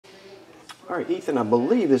Alright, Ethan, I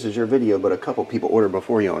believe this is your video, but a couple people ordered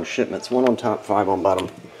before you on shipments. 1 on top, 5 on bottom.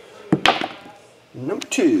 Number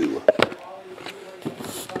 2.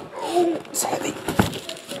 Oh, it's heavy.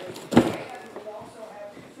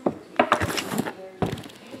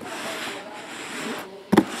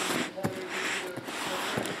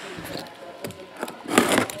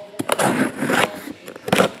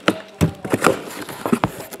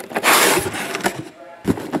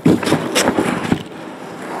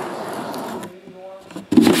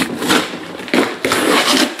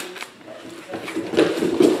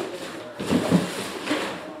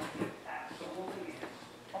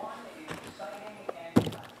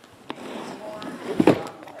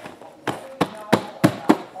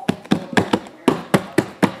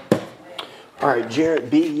 Alright,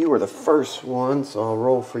 Jarrett B, you were the first one, so I'll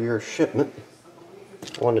roll for your shipment.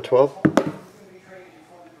 1 to 12.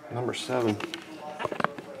 Number 7.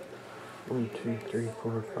 1, 2, 3,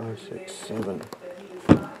 4, 5, 6, 7.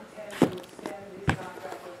 Make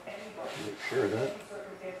sure of that.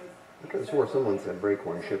 I could have swore someone said break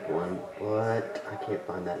 1, ship 1, but I can't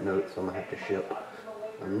find that note, so I'm going to have to ship.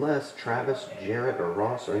 Unless Travis, Jarrett, or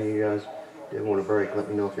Ross, or any of you guys did want to break, let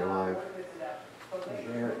me know if you're live.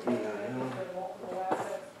 Jarrett,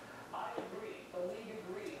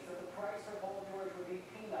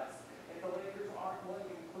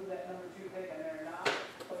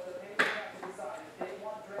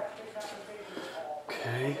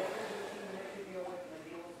 okay.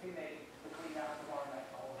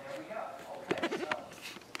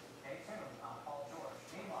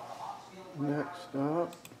 Next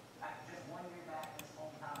up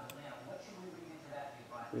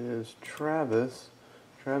is Travis.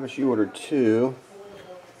 Travis, you ordered 2.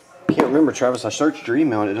 Can't remember, Travis. I searched your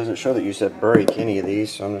email and it doesn't show that you said break any of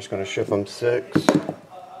these, so I'm just going to ship them 6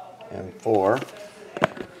 and 4.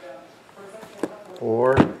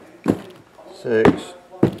 4, 6.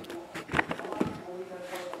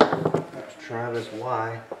 That's Travis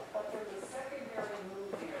Y.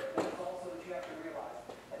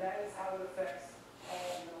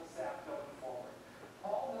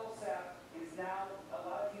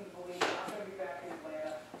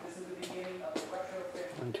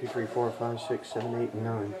 One, 2, 3, 4, 5, 6, 7, 8, and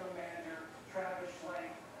 9.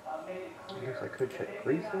 I guess I could check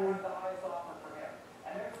Greenfield.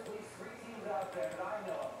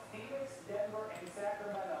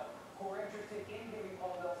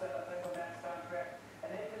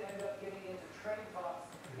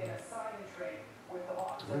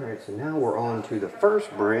 Alright, so now we're on to the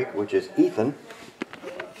first break, which is Ethan.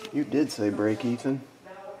 You did say break, Ethan.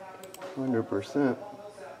 100%.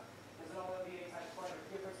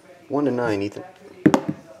 1 to 9, Ethan.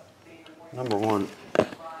 Number 1.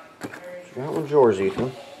 That one's yours,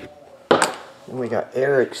 Ethan. Then we got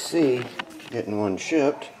Eric C getting 1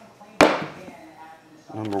 shipped.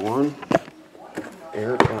 Number 1.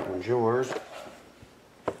 Eric, that one's yours.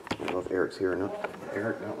 I don't know if Eric's here or not.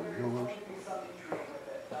 Eric, that one's yours.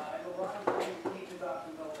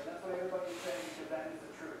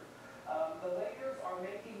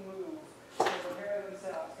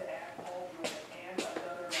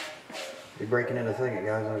 Be breaking in a second,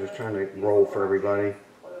 guys. I was just trying to roll for everybody.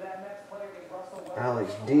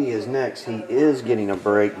 Alex D is next. He is getting a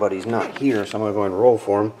break, but he's not here, so I'm going to go ahead and roll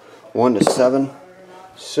for him. 1 to 7,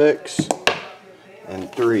 6,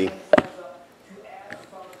 and 3.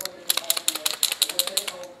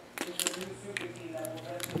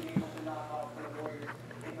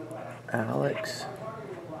 Alex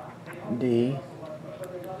D.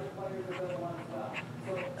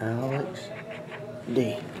 Alex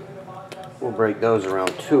D. We'll break those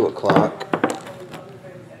around 2 o'clock.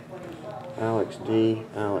 Alex D.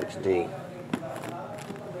 Alex D.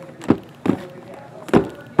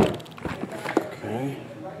 Okay.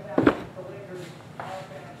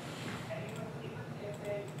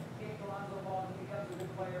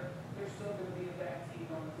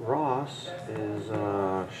 Ross is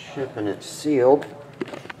shipping it sealed.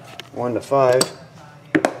 1 to 5.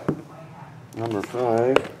 Number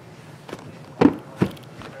 5.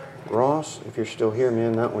 Ross, if you're still here,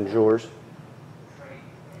 man, that one's yours.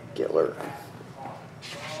 Gitler.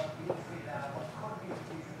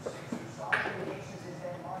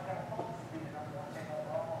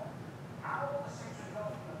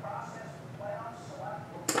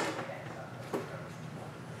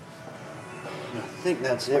 I think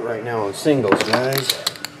that's it right now on singles, guys.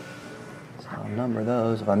 So I'll number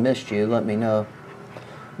those. If I missed you, let me know.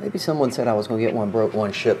 Maybe someone said I was going to get 1 broke,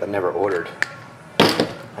 1 shipped, but never ordered.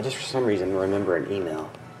 I just for some reason remember an email.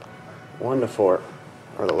 1 to 4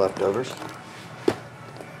 are the leftovers.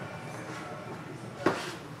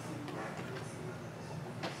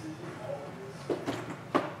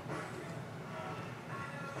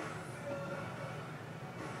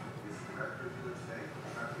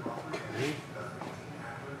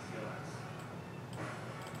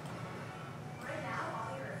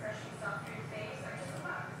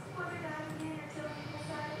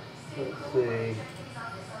 Let's see.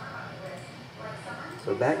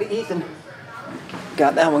 So back to Ethan.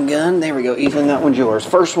 Got that one done. There we go, Ethan. That one's yours.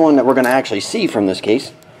 First one that we're going to actually see from this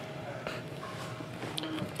case.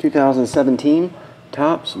 2017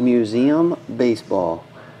 Topps Museum Baseball.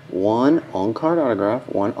 1 on-card autograph,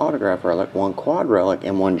 1 autograph relic, 1 quad relic,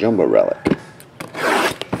 and 1 jumbo relic.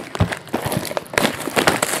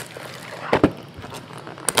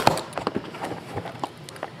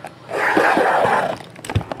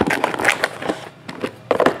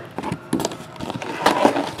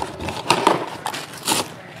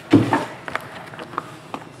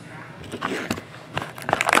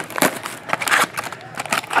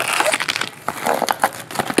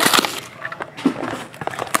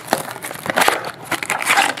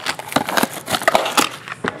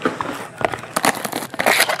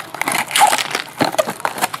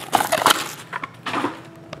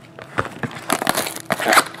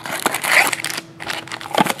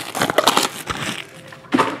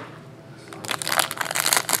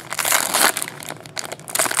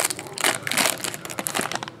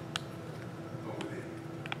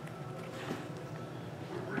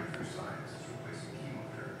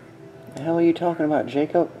 The hell are you talking about,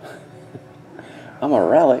 Jacob? I'm a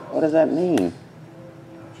relic. What does that mean?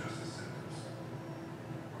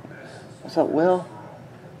 What's up, Will?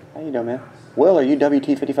 How you doing, man? Will, are you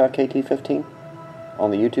WT55KT15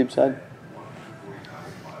 on the YouTube side?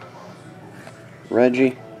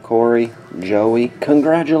 Reggie, Corey, Joey.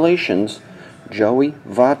 Congratulations, Joey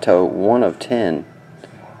Votto, 1 of 10.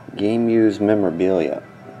 Game used memorabilia.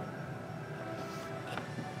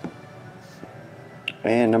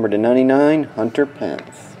 And number to 99, Hunter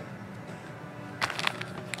Pence.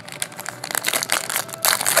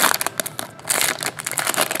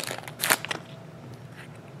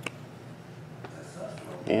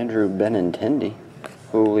 Andrew Benintendi,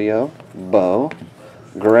 Julio, Bo,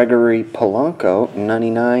 Gregory Polanco,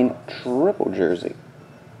 99 triple jersey.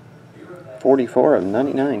 44 of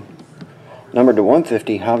 99. Number to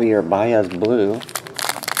 150, Javier Baez, blue.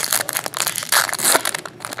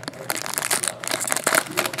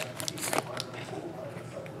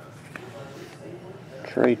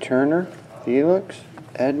 Trey Turner, Felix,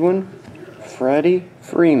 Edwin, Freddie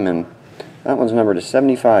Freeman. That one's numbered to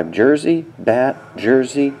 75. Jersey, bat,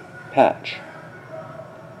 jersey, patch.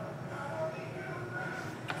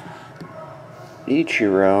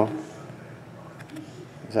 Ichiro.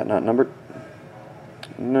 Is that not numbered?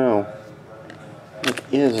 No. It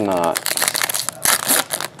is not.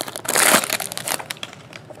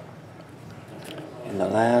 And the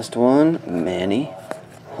last one, Manny,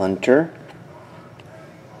 Hunter,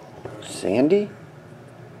 Sandy?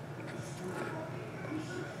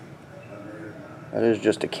 That is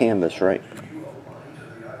just a canvas, right?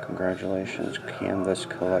 Congratulations, canvas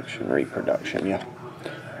collection reproduction, yeah.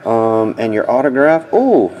 And your autograph.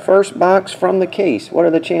 Oh, first box from the case. What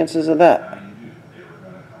are the chances of that?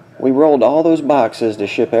 We rolled all those boxes to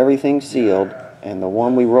ship everything sealed, and the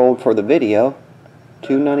one we rolled for the video,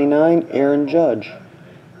 $2.99, Aaron Judge.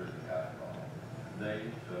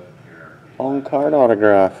 On card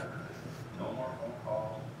autograph.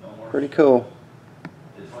 Pretty cool.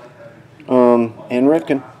 And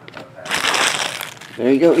Ripken.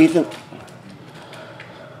 There you go, Ethan.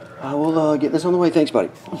 I will get this on the way. Thanks, buddy.